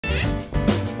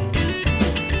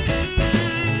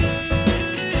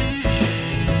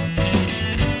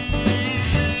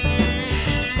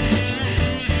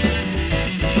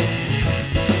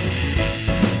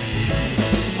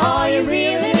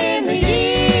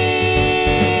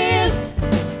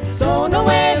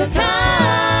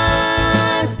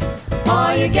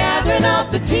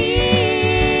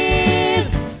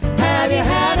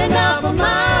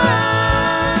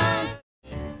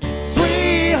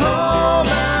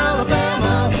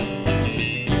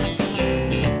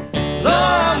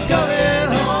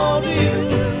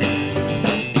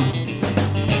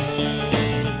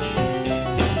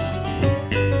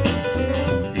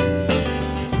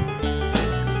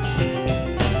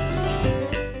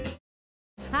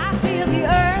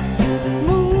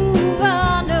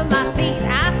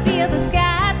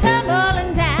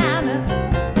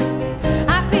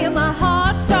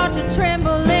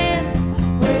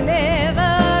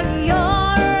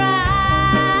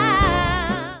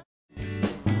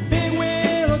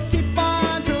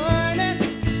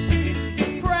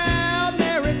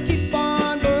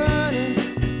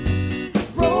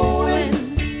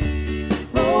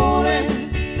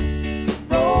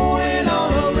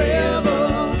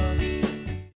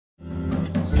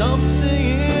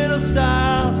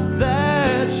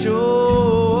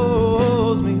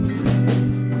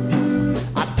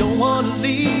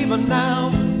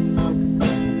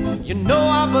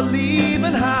start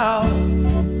believing how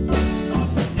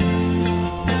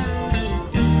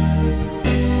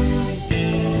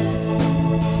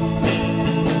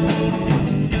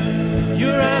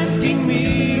you're asking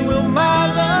me, will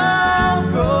my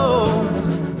love grow?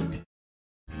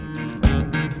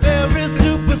 Very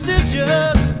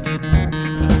superstitious,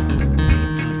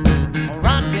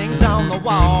 writings on the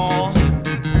wall.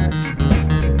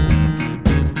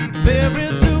 Very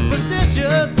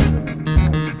superstitious.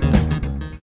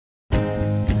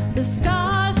 The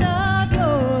scars of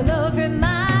your love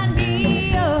remind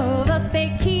me of us.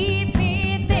 They keep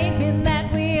me thinking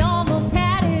that we almost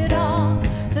had it all.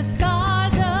 The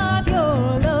scars of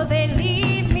your love, they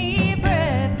leave me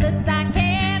breathless. I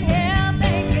can't help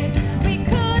thinking we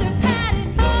could have had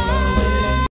it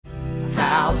all.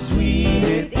 How sweet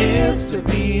it is to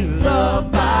be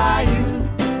loved by you.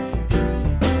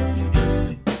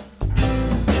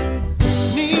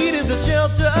 Needed the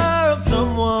shelter of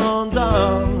someone's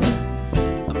arms.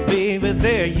 Baby,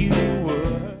 there you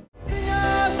were. Sing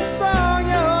us a song,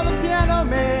 you're the piano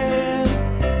man.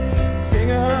 Sing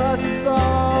us a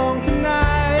song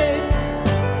tonight.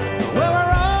 Well,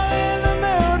 we're all in the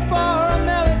mood for a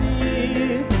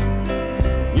melody.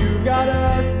 You've got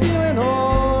us feeling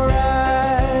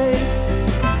alright.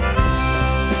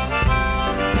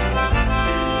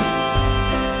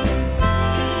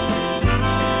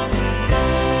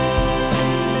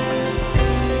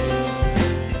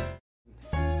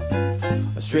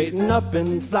 Straighten up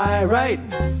and fly right.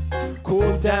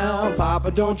 Cool down,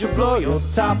 Papa, don't you blow your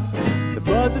top. The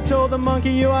birds have told the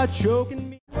monkey you are choking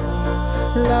me.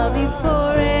 Love you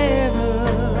forever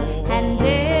and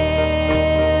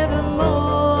evermore.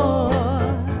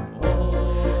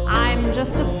 I'm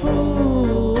just a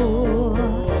fool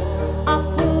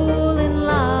in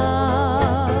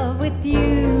love with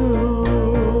you.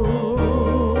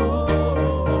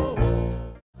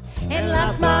 En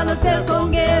las manos del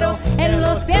conguero, en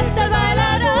los pies del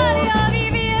bailador, yo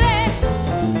viviré,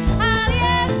 allí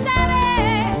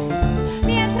estaré.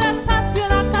 Mientras pase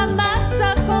una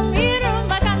comparsa con mi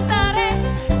rumba cantaré,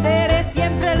 seré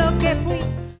siempre lo que fui.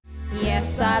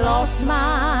 Yes, I lost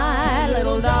my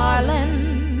little darling.